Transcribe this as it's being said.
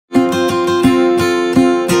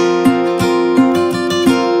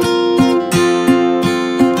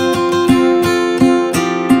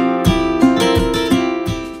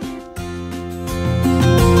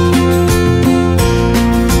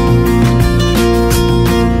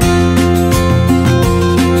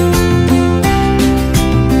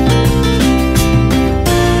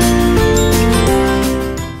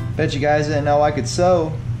Bet you guys didn't know I could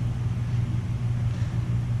sew.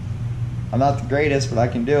 I'm not the greatest, but I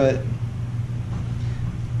can do it.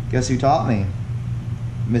 Guess who taught me?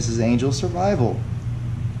 Mrs. Angel Survival.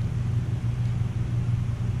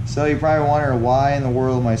 So you probably wonder, why in the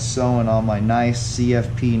world am I sewing on my nice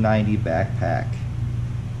CFP-90 backpack?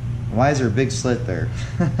 Why is there a big slit there?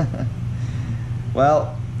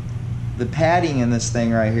 Well, the padding in this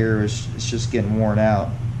thing right here is just getting worn out.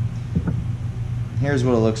 Here's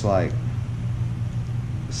what it looks like.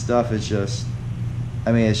 The stuff is just,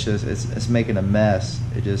 I mean, it's making a mess.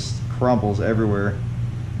 It just crumbles everywhere.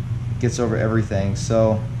 Gets over everything.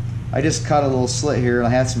 So I just cut a little slit here, and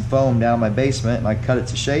I had some foam down in my basement, and I cut it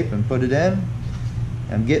to shape and put it in.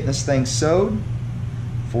 I'm getting this thing sewed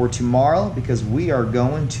for tomorrow because we are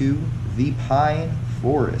going to the pine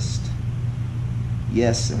forest.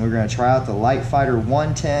 Yes, and we're going to try out the Litefighter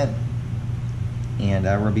 110, and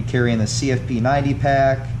we're going to be carrying the CFP-90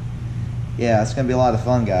 pack. Yeah, it's going to be a lot of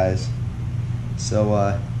fun, guys.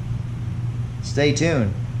 So stay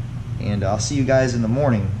tuned, and I'll see you guys in the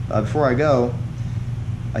morning. Before I go,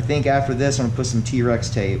 I think after this I'm going to put some T-Rex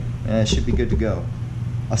tape, and it should be good to go.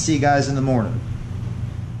 I'll see you guys in the morning.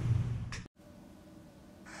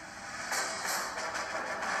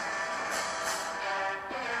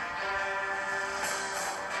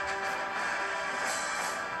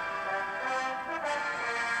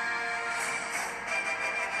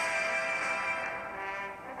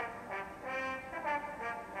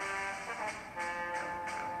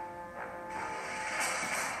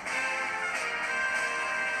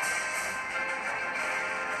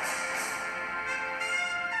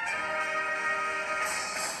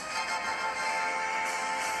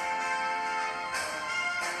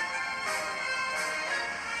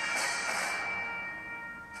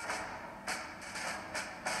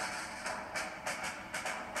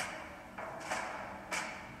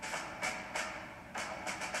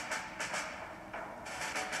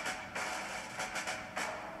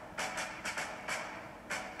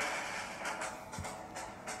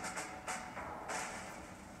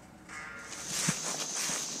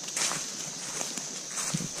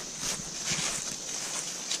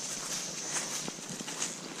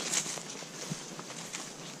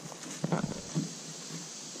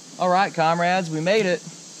 All right, comrades, we made it.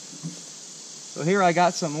 So here I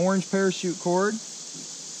got some orange parachute cord,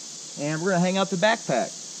 and we're gonna hang up the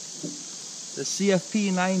backpack, the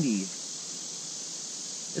CFP-90.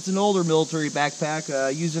 It's an older military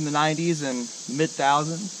backpack used in the 90s and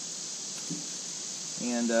mid-thousands.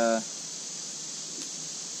 And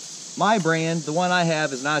my brand, the one I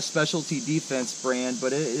have, is not a specialty defense brand,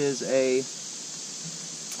 but it is a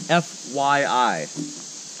FYI.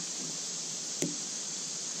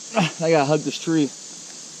 I gotta hug this tree.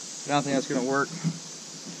 I don't think that's gonna work.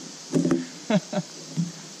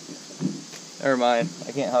 Never mind,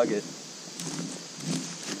 I can't hug it.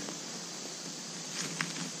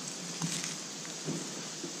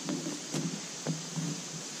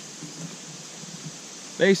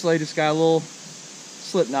 Basically, just got a little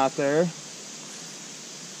slip knot there.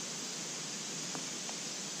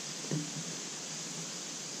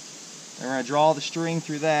 And we're gonna draw the string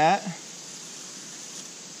through that.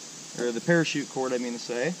 Or the parachute cord, I mean to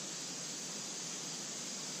say.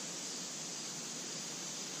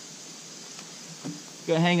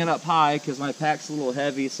 Gonna hang it up high because my pack's a little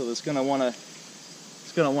heavy, so it's gonna wanna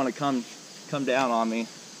come down on me.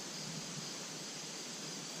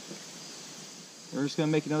 We're just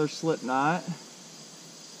gonna make another slip knot.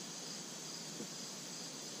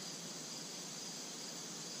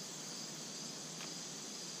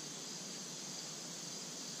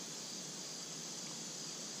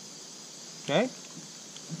 Okay,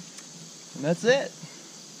 and that's it.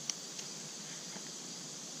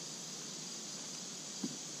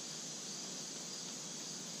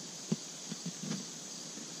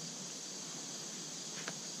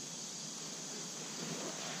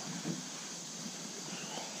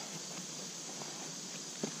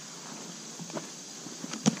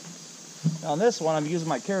 On this one, I'm using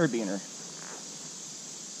my carabiner.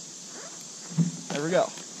 There we go.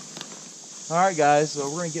 All right, guys, so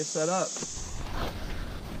we're gonna get set up.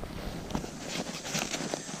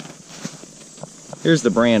 Here's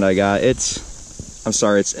the brand I got. It's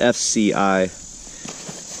FCI.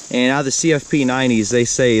 And out of the CFP-90s, they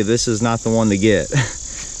say this is not the one to get.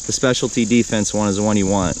 The specialty defense one is the one you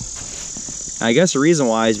want. And I guess the reason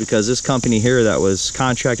why is because this company here that was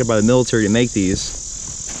contracted by the military to make these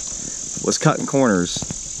was cutting corners.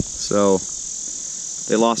 So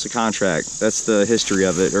they lost the contract. That's the history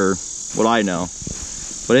of it, or what I know.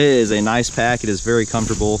 But it is a nice pack. It is very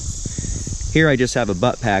comfortable. Here I just have a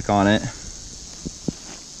butt pack on it.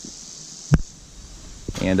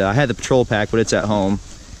 And I had the patrol pack, but it's at home.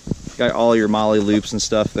 Got all your molly loops and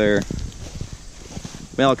stuff there.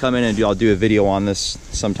 Maybe I'll come in and I'll do a video on this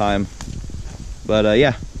sometime. But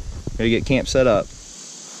yeah, gonna get camp set up.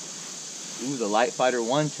 Ooh, the Litefighter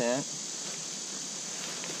 1 tent.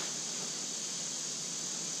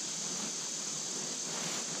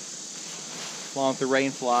 Along with the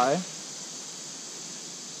Rainfly.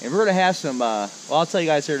 And we're gonna have some, well, I'll tell you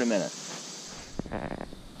guys here in a minute.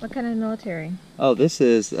 What kind of military? Oh, this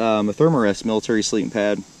is a Thermarest military sleeping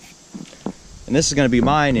pad. And this is gonna be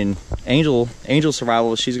mine, and Angel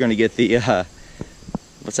Survival, she's gonna get the,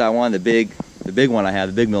 what's that one? The big one I have,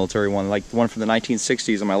 the big military one, like the one from the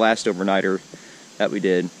 1960s on my last overnighter that we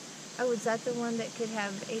did. Oh, is that the one that could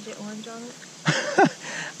have Agent Orange on it?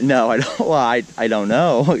 No, I don't. Well, I don't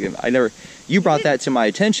know. I never. You brought that to my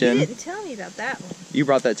attention. You didn't tell me about that one. You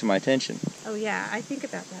brought that to my attention. Oh yeah, I think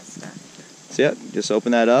about that stuff. So yeah, just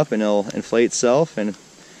open that up and it'll inflate itself, and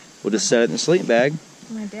we'll just set it in the sleeping bag.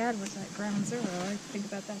 My dad was at ground zero. I think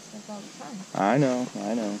about that stuff all the time. I know.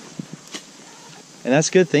 And that's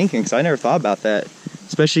good thinking, because I never thought about that.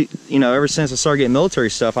 Especially, you know, ever since I started getting military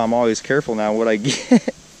stuff, I'm always careful now what I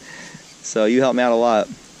get. So you helped me out a lot.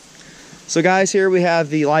 So guys, here we have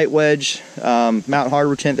the Light Wedge mountain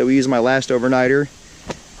hardware tent that we used in my last overnighter.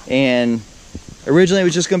 And originally it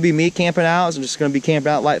was just going to be me camping out. I was just going to be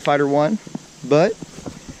camping out Litefighter 1. But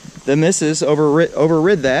the missus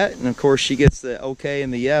overrid that. And of course she gets the okay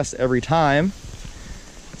and the yes every time.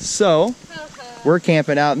 So we're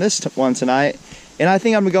camping out in this one tonight. And I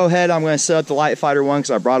think I'm going to go ahead, I'm going to set up the Litefighter 1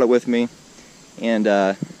 because I brought it with me. And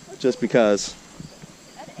just because.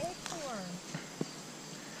 An acorn.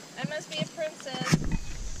 I must be a princess.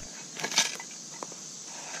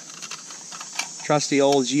 Trusty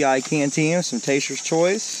old GI canteen, some Taster's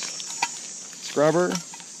Choice, scrubber,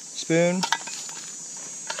 spoon.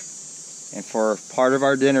 And for part of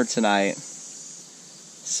our dinner tonight,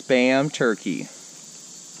 Spam turkey.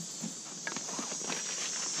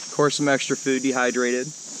 Of course, some extra food, dehydrated.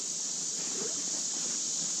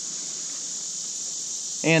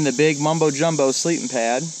 And the big Mumbo Jumbo sleeping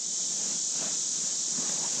pad.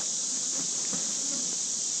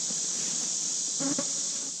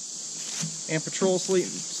 And patrol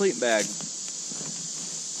sleeping bag.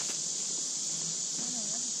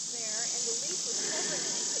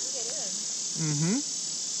 Mm-hmm.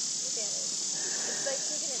 Look at it. It's like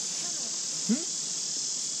digging its tunnel.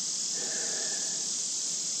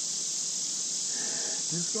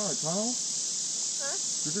 Did this go in a tunnel? Huh?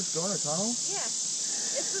 Did this go in a tunnel? Yeah.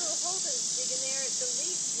 This little hole that it's digging there, the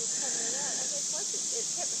leaf was covering it up. I guess once it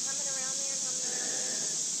kept coming around there and coming around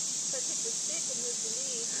there. So I took the stick and moved the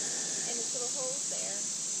leaf, and its little holes there.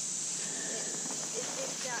 It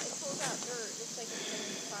digs out, it pulls out dirt. It's like it's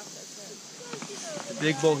in the process. The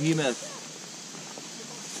big behemoth.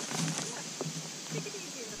 Take it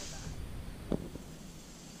easy, little guy.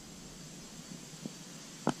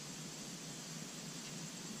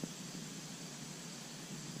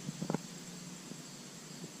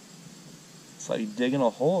 It's like digging a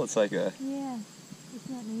hole. It's like a. Yeah. Isn't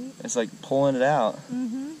that neat? It's like pulling it out.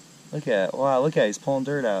 Mm-hmm. Look at it. Wow, look at it. He's pulling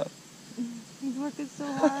dirt out. He's working so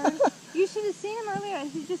hard. You should have seen him earlier.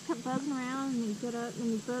 He just kept buzzing around, and he'd get up,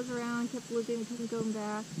 and he'd buzz around, kept looking, and kept going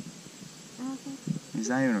back. And I was like, He's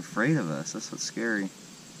not even afraid of us. That's what's scary.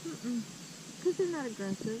 because they're not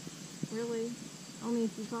aggressive, really. Only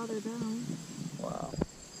if you bother them. Wow.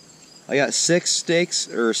 I got 6 steaks,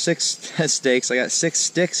 or 6 steaks. I got 6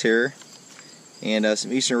 sticks here. And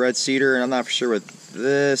some Eastern Red Cedar, and I'm not for sure what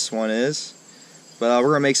this one is. But we're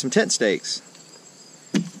going to make some tent stakes.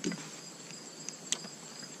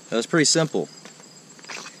 That was pretty simple.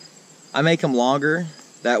 I make them longer.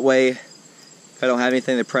 That way, if I don't have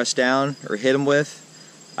anything to press down or hit them with,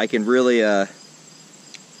 I can really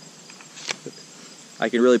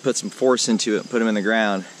put some force into it and put them in the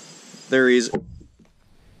ground. There is.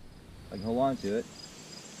 I can hold on to it.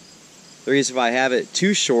 There is if I have it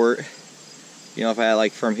too short, you know, if I had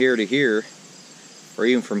like from here to here, or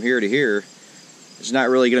even from here to here, it's not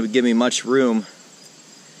really going to give me much room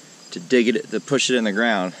to dig it, to push it in the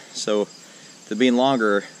ground. So, the being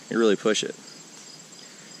longer, you really push it.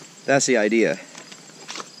 That's the idea.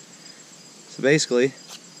 So basically,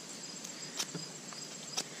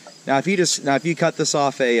 now if you cut this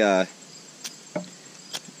off a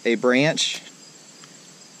branch,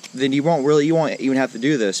 then you won't even have to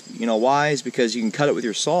do this. You know why? Is because you can cut it with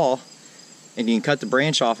your saw, and you can cut the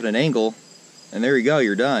branch off at an angle, and there you go.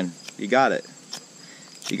 You're done. You got it.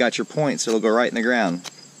 You got your point, so it'll go right in the ground.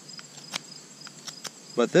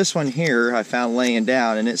 But this one here, I found laying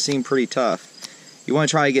down, and it seemed pretty tough. You want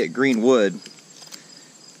to try to get green wood.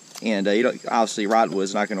 And you don't, obviously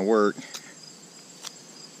rotwood's not going to work.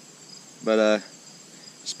 But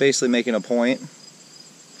just basically making a point.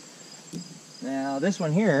 Now this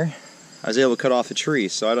one here, I was able to cut off the tree,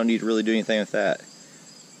 so I don't need to really do anything with that.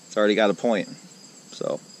 It's already got a point.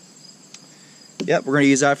 So, yep, we're going to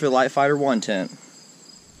use that for the litefighter 1 tent.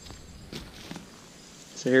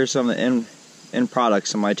 So here's some of the end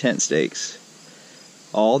products of my tent stakes.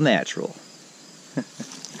 All natural.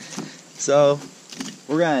 So,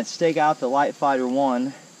 we're going to stake out the litefighter 1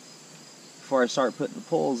 before I start putting the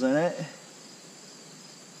poles in it.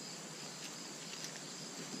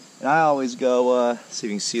 And I always go, see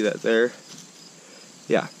if you can see that there.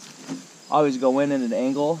 Yeah. I always go in at an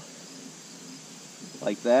angle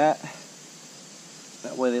like that.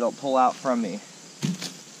 That way they don't pull out from me.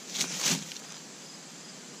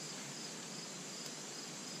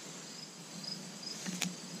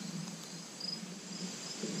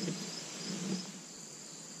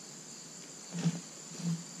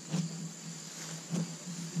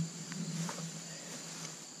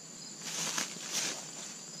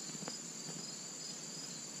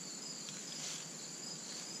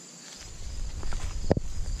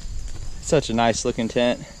 Such a nice looking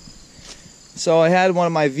tent. So I had one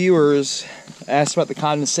of my viewers ask about the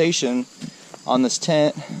condensation on this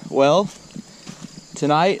tent. Well,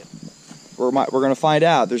 tonight we're going to find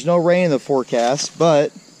out. There's no rain in the forecast,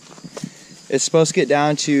 but it's supposed to get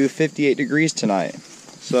down to 58 degrees tonight.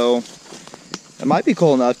 So it might be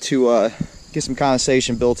cool enough to get some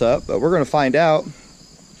condensation built up, but we're going to find out.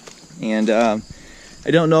 And I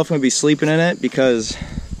don't know if I'm going to be sleeping in it because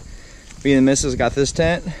me and the missus got this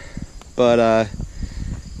tent. But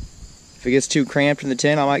if it gets too cramped in the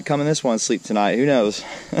tent, I might come in this one and sleep tonight. Who knows?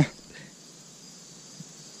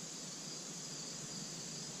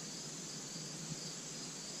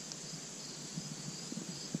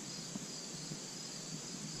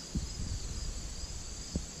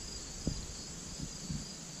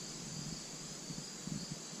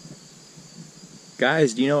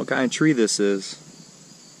 Guys, do you know what kind of tree this is?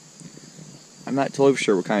 I'm not totally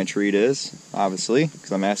sure what kind of tree it is, obviously,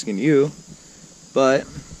 because I'm asking you, but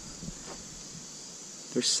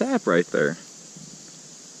there's sap right there.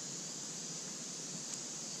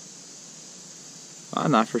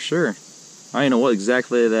 I'm not for sure. I don't know what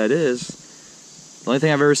exactly that is. The only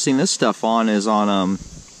thing I've ever seen this stuff on is on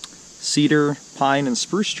cedar, pine, and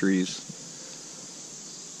spruce trees.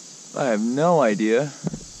 I have no idea.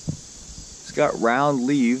 It's got round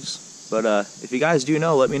leaves, but if you guys do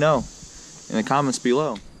know, let me know in the comments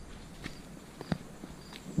below.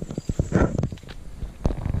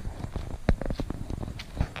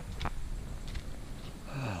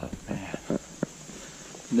 Oh man,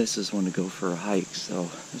 missus want to go for a hike, so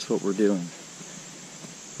that's what we're doing.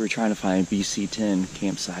 We're trying to find BC10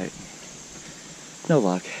 campsite. No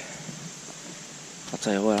luck. I'll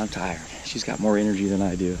tell you what, I'm tired. She's got more energy than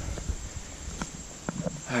I do.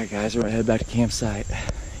 Alright guys, we're gonna head back to campsite,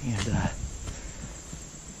 and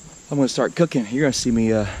I'm gonna start cooking. You're gonna see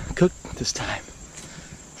me cook this time.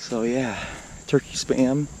 So yeah, turkey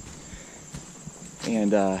spam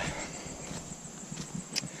and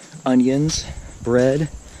onions, bread,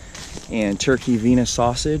 and turkey Venus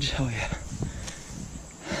sausage. Oh yeah,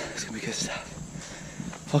 it's gonna be good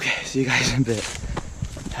stuff. Okay, see you guys in a bit.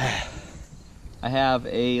 I have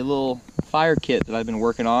a little fire kit that I've been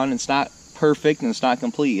working on. It's not perfect and it's not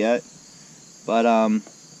complete yet, but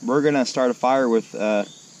we're gonna start a fire with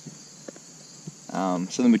some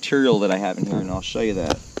of the material that I have in here, and I'll show you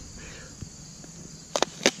that.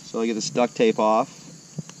 So I'll get this duct tape off.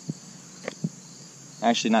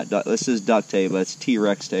 Actually, not duct. This is duct tape, but it's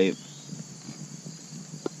T-Rex tape,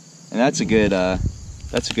 and that's a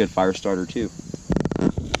good fire starter too.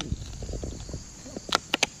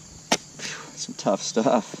 Some tough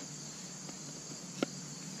stuff.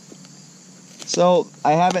 So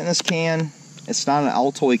I have it in this can. It's not an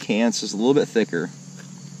Altoid can, it's just a little bit thicker.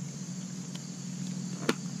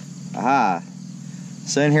 Aha.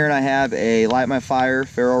 So in here I have a light my fire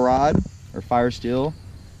ferro rod or fire steel,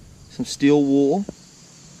 some steel wool,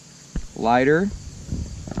 lighter,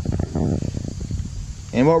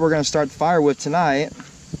 and what we're going to start the fire with tonight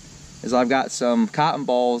is I've got some cotton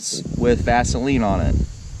balls with Vaseline on it,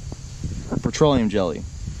 petroleum jelly.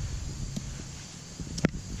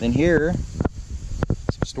 Then here,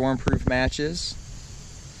 some stormproof matches.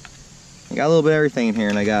 I got a little bit of everything in here,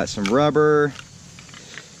 and I got some rubber.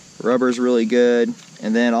 Rubber's really good,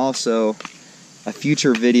 and then also a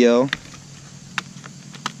future video.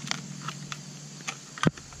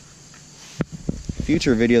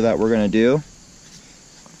 That we're gonna do.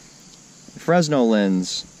 Fresno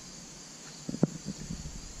lens.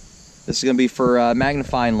 This is going to be for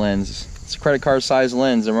magnifying lens. It's a credit card size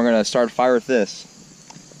lens, and we're going to start a fire with this.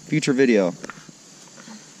 Future video.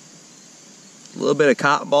 A little bit of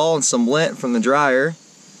cotton ball and some lint from the dryer.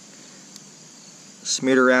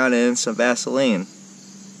 Smeared around in some Vaseline.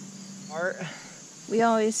 We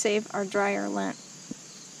always save our dryer lint.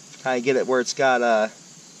 Kind of get it where it's got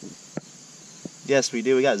yes, we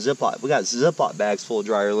do. We got Ziploc bags full of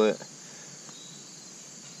dryer lint.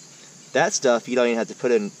 That stuff you don't even have to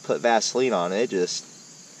put Vaseline on it. It's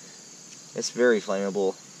very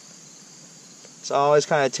flammable. So I always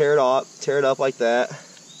kind of tear it up like that.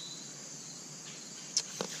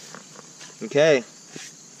 Okay.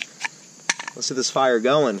 Let's get this fire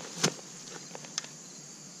going.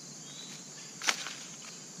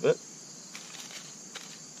 Whoop.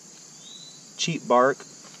 Cheap bark.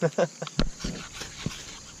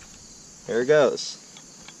 There it goes.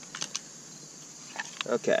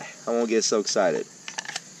 Okay, I won't get so excited.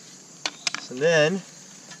 So then,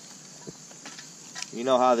 you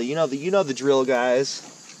know the drill, guys.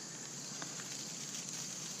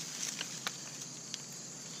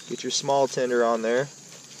 Get your small tinder on there.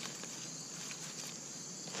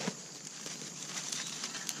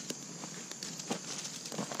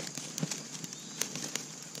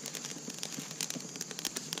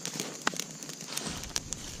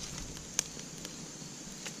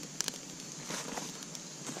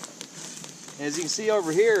 As you can see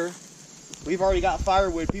over here, we've already got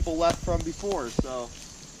firewood people left from before, so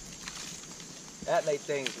that made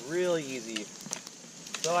things really easy.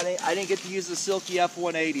 So I didn't get to use the Silky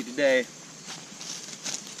F-180 today.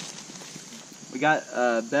 We got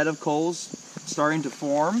a bed of coals starting to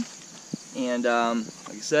form, and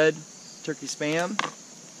like I said, turkey spam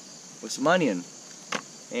with some onion.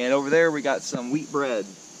 And over there we got some wheat bread.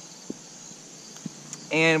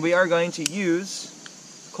 And we are going to use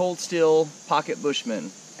Cold Steel Pocket Bushman.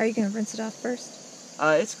 Are you going to rinse it off first?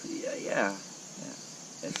 Yeah.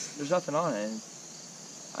 There's nothing on it.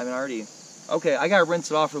 I mean, already. Okay, I gotta rinse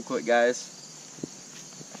it off real quick, guys.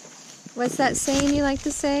 What's that saying you like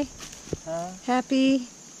to say? Happy.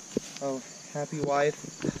 Oh, happy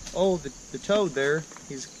wife. Oh, the toad there.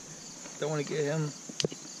 Don't want to get him.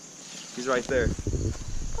 He's right there.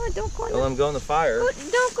 Oh, don't go in Let him go in the fire.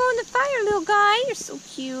 Don't go in the fire, little guy. You're so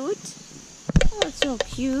cute. Oh, it's so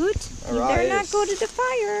cute. All You right. better not go to the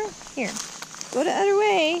fire. Here, go the other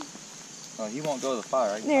way. Oh, he won't go to the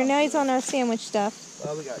fire. There, now he's on our sandwich stuff.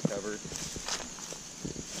 Well, we got it covered.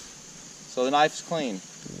 So the knife's clean.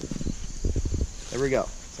 There we go.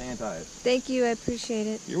 Sanitized. Thank you, I appreciate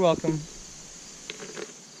it. You're welcome.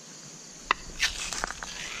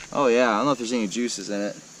 Oh yeah, I don't know if there's any juices in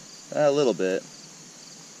it. A little bit.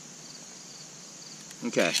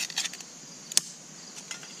 Okay.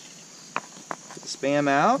 Get the spam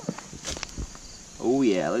out. Oh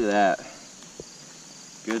yeah, look at that.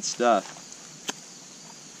 Good stuff.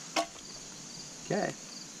 Okay.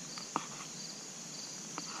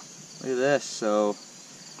 Look at this. So,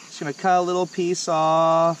 just gonna cut a little piece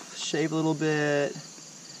off, shave a little bit,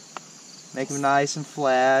 make them nice and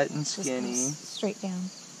flat and skinny. Just go straight down.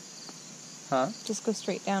 Huh? Just go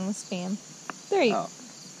straight down with spam. There you go.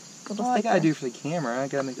 All I gotta do for the camera, I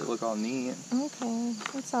gotta make it look all neat. Okay,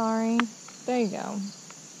 I'm sorry. There you go.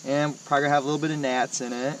 And probably gonna have a little bit of gnats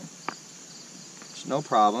in it. It's no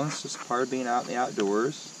problem. It's just part of being out in the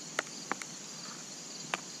outdoors.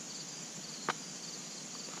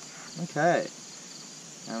 Okay.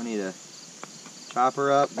 Now we need to chop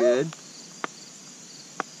her up good.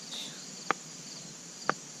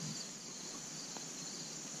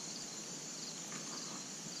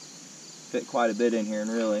 Fit quite a bit in here, and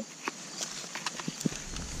really.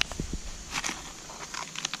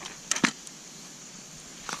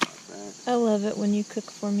 I love it when you cook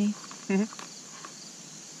for me.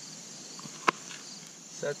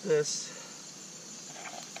 Set this.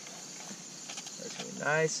 It's gonna be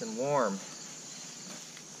nice and warm.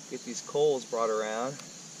 Get these coals brought around.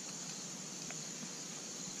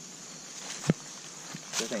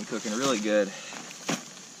 This thing cooking really good.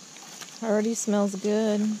 Already smells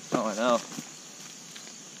good. Oh, I know.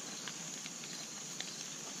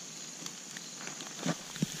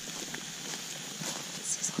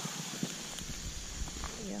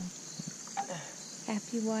 Yeah.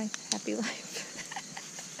 Happy wife, happy life.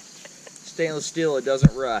 Stainless steel, it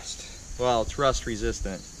doesn't rust. Well, it's rust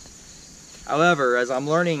resistant. However, as I'm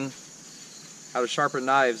learning how to sharpen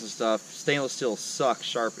knives and stuff, stainless steel sucks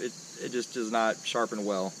sharp. It just does not sharpen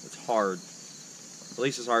well. It's hard. At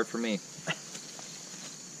least it's hard for me.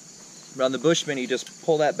 But on the Bushman, you just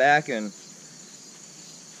pull that back and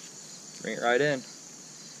bring it right in.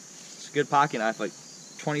 It's a good pocket knife, like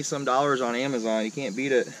 $20 some on Amazon. You can't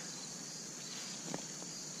beat it.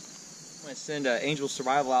 gonna send Angel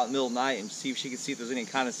Survival out in the middle of the night and see if she can see if there's any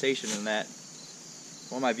condensation in that.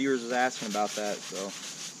 One of my viewers was asking about that, so.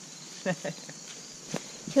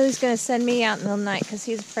 Kelly's gonna send me out in the middle of the night because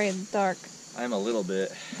he's afraid of the dark. I am a little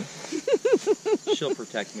bit. She'll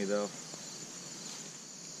protect me though.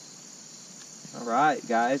 All right,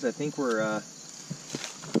 guys, I think we're. I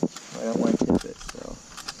don't want to tip it, so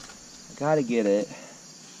I gotta get it.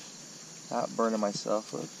 Not burning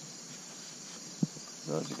myself. Look,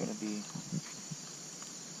 those are gonna be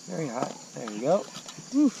very hot. There you go.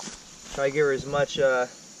 Woo. Try to give her as much. I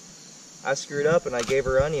screwed up and I gave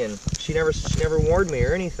her onion. She never warned me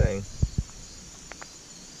or anything.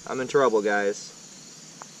 I'm in trouble, guys.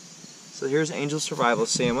 So here's Angel's Survival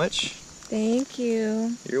sandwich. Thank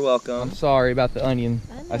you. You're welcome. I'm sorry about the onion.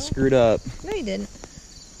 I screwed up. No, you didn't.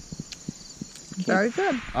 Very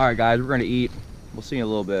good. All right, guys, we're gonna eat. We'll see you in a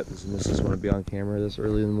little bit. Does Mrs. want to be on camera this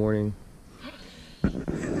early in the morning?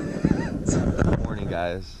 Good morning,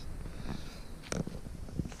 guys.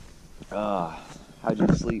 How'd you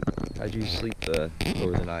sleep? How'd you sleep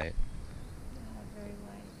over the night? Very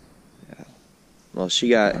light. Yeah. Well, she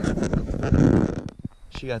got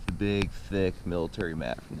the big, thick military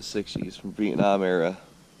mat from the 60s, from Vietnam era.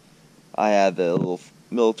 I had the little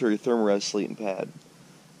military thermarest sleeping pad,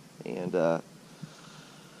 and I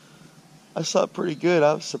slept pretty good.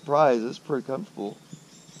 I was surprised. It's pretty comfortable.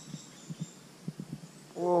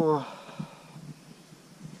 Oh.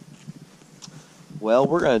 Well,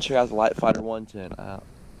 we're gonna check out the Litefighter 110.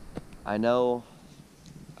 I know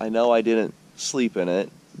I didn't sleep in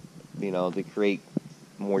it, you know, to create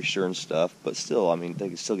moisture and stuff, but still, I mean, they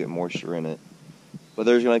can still get moisture in it. But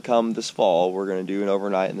there's gonna come this fall. We're gonna do an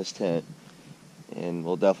overnight in this tent, and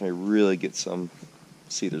we'll definitely really get some.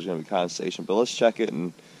 See, there's gonna be condensation, but let's check it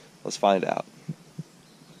and let's find out.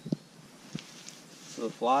 So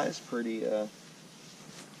the fly is pretty.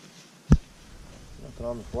 Nothing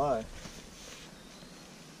on the fly.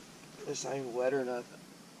 It's not even wet or nothing.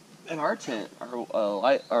 In our tent,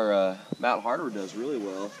 our Mount Hardwood does really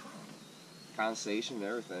well. Condensation and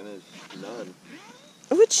everything is none.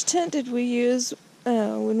 Which tent did we use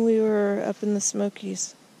when we were up in the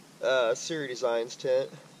Smokies? Siri Designs tent.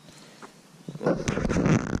 Because I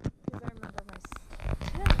remember my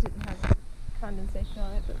tent didn't have condensation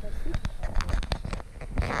on it, but my sleep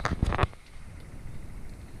had it.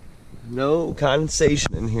 No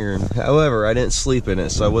condensation in here. However, I didn't sleep in it,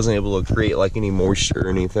 so I wasn't able to create like any moisture or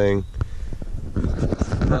anything.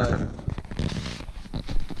 But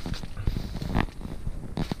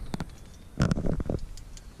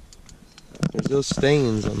there's those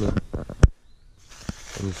stains on the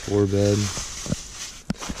floor bed.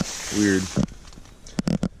 Weird.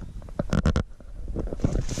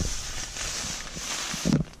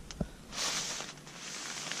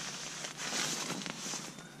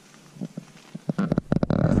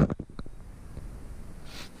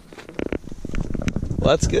 Well,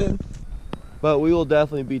 that's good. But we will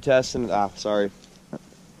definitely be testing. We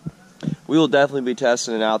will definitely be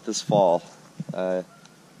testing it out this fall.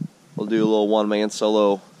 We'll do a little one-man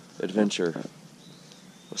solo adventure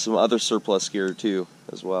with some other surplus gear too,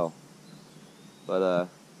 as well. But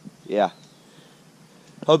yeah.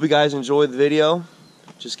 Hope you guys enjoyed the video.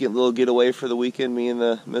 Just getting a little getaway for the weekend, me and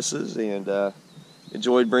the missus, and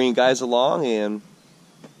enjoyed bringing guys along, and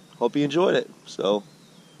hope you enjoyed it. So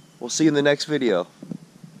we'll see you in the next video.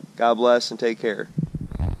 God bless and take care.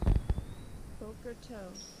 Boca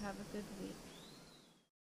Toe. Have a good